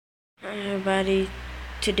Everybody,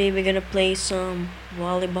 today we're gonna play some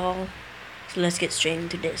volleyball. So let's get straight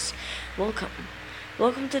into this. Welcome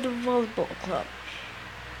to the volleyball club.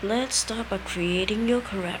 Let's start by creating your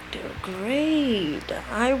character. Great.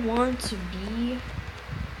 I want to be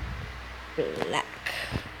black.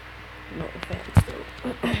 No offense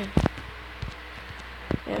though.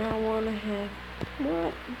 And I wanna have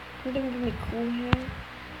what? You didn't give me cool hair.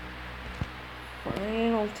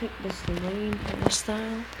 Fine, I'll take this lame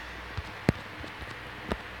hairstyle.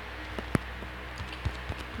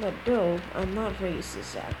 But no, I'm not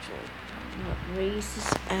racist actually. I'm not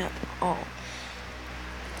racist at all.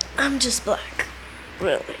 I'm just black.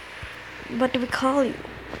 Really. What do we call you?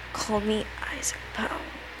 Call me Isaac Powell.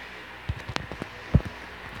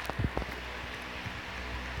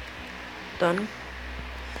 Done.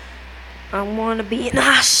 I wanna be in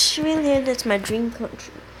Australia. That's my dream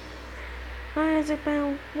country. Hi Isaac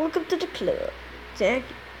Powell. Welcome to the club. Tech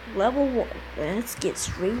level 1. Let's get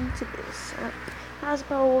straight into this. Isaac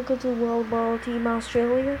Powell, welcome to Volleyball Team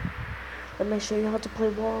Australia. Let me show you how to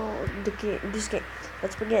play this game.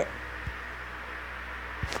 Let's begin.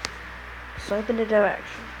 Swipe in the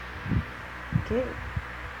direction. Okay.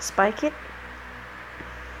 Spike it.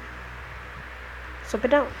 Swipe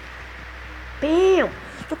it down. Bam!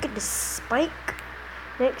 Look at the spike.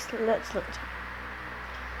 Next, let's look.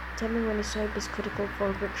 Tell me when the swipe is critical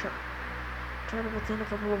for a good shot. Try to within a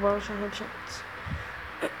couple of well-shot headshots.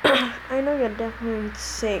 I know you're definitely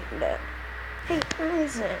saying that. Hey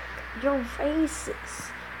Isaac, you're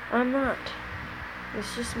racist. I'm not.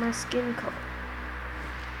 It's just my skin color.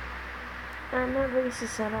 I'm not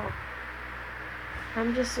racist at all.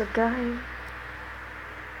 I'm just a guy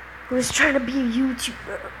who's trying to be a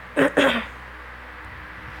YouTuber.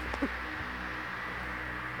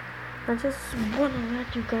 I just want to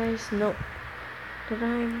let you guys know that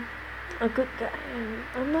I'm a good guy and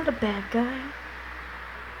I'm not a bad guy.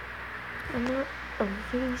 I'm not a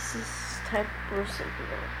racist type person, you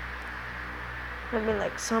know. I mean,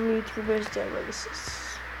 like some YouTubers, they're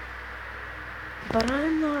racist. But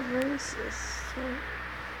I'm not racist.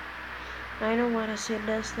 I know what I said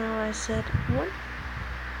just now. I said, what?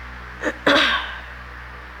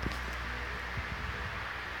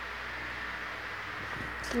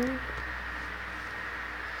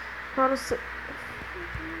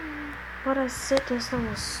 What I said just now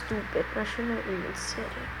was stupid. I shouldn't have even said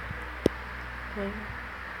it. Okay?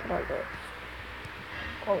 But I love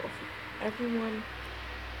all of you. Everyone,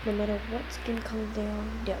 no matter what skin color they are,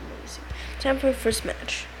 they're amazing. Time for the first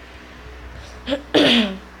match.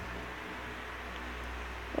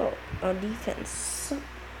 Oh, our defense sucked,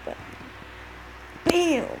 but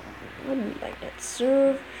bam! I didn't like that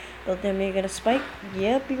serve. Thought that me gonna spike.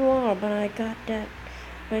 Yep, you are, but I got that.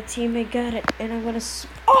 My teammate got it, and I'm gonna.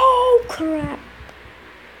 Oh crap!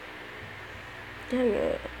 There you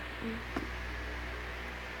go.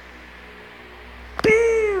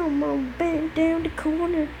 Bam! I'm bent down the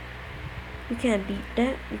corner. You can't beat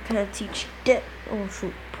that. You can't teach that. Oh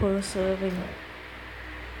shoot! Poor serving.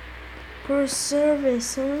 Poor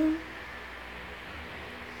service, huh?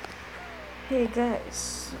 Hey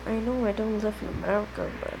guys, I know I don't live in America,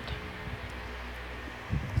 but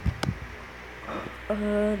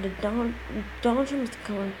Donald Trump is the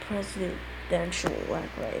current presidential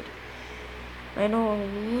elect, right? I know a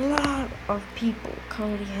lot of people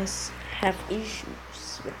currently have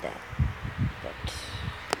issues with that, but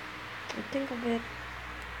I think of it.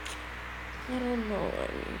 I don't know.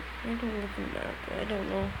 I don't live in America. I don't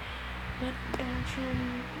know. But Donald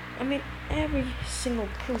Trump. I mean, every single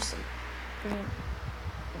person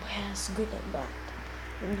has good and bad,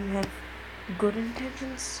 and you have good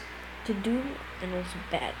intentions to do and also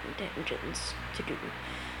bad intentions to do.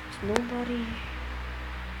 So nobody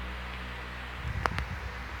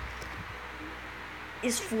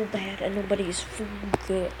is full bad and nobody is full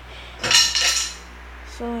good.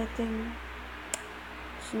 So I think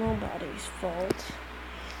it's nobody's fault.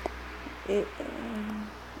 If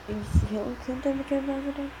Hillary Clinton became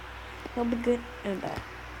president, he'll be good and bad.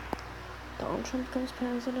 Donald Trump becomes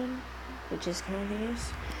president, which is currently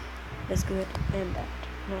is good and bad.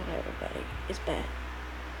 Not everybody is bad.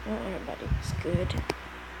 Not everybody is good.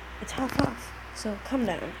 It's half. So calm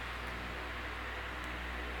down.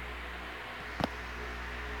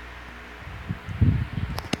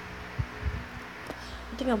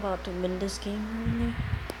 I think I'm about to win this game really.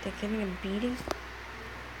 They're getting a beating.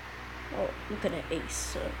 Oh, look at that ace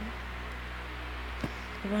serve.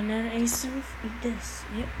 Run that ace serve, eat this.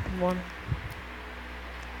 Yep, won.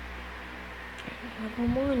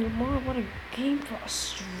 Come on, you mom, what a game for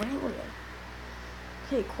Australia.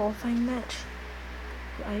 Okay, qualifying match.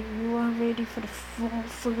 You are ready for the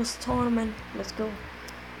first tournament. Let's go.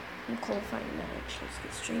 I'm qualifying match. Let's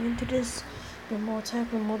get straight into this. You're more attack,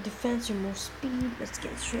 you're more defense, you're more speed. Let's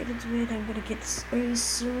get straight into it. I'm gonna get a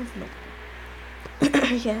serve. No.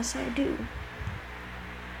 Yes, I do.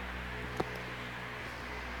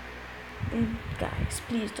 And guys,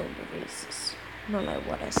 please don't be racist. Not like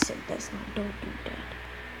what I said. That's not. Don't do that.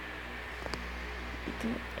 Be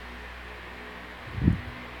good.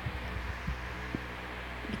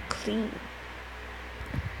 Be clean.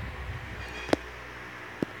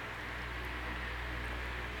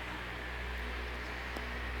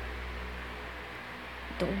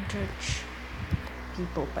 Don't judge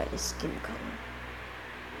people by the skin color.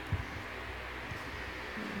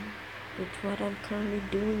 Which what I'm currently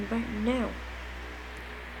doing right now.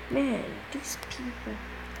 Man, these people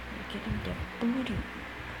are getting their booty.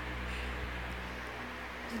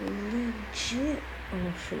 Legit.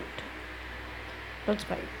 Oh shoot. Don't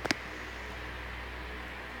spike.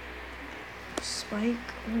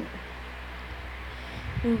 Spike. Oh.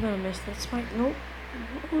 You're gonna miss that spike. Nope.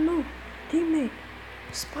 Oh no. Teammate.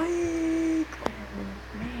 Spike. Oh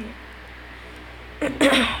man.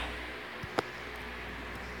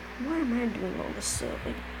 Why am I doing all this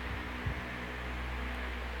serving?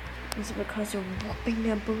 Is it because you're whooping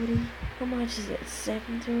their booty? How much is it?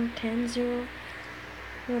 7-0, 10-0?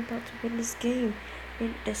 We're about to win this game.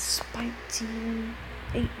 In the Spike team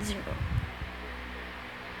 8-0.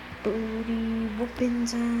 Booty whooping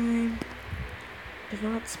time. Do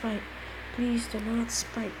not spike. Please do not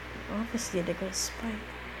spike. Obviously they're gonna spike.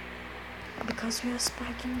 Because we are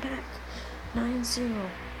spiking back. 9-0.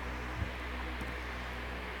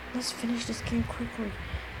 Let's finish this game quickly.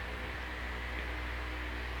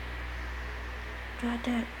 Got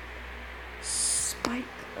that. Spike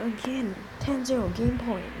again. 10-0. Game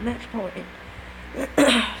point. Match point.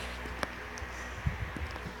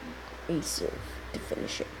 A serve to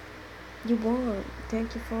finish it. You won.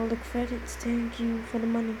 Thank you for all the credits. Thank you for the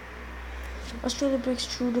money. Australia breaks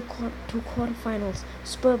through to quarterfinals.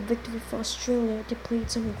 Superb victory for Australia. They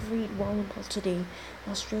played some great volleyball today.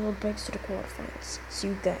 Australia breaks to the quarterfinals. See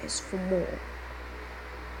you guys for more.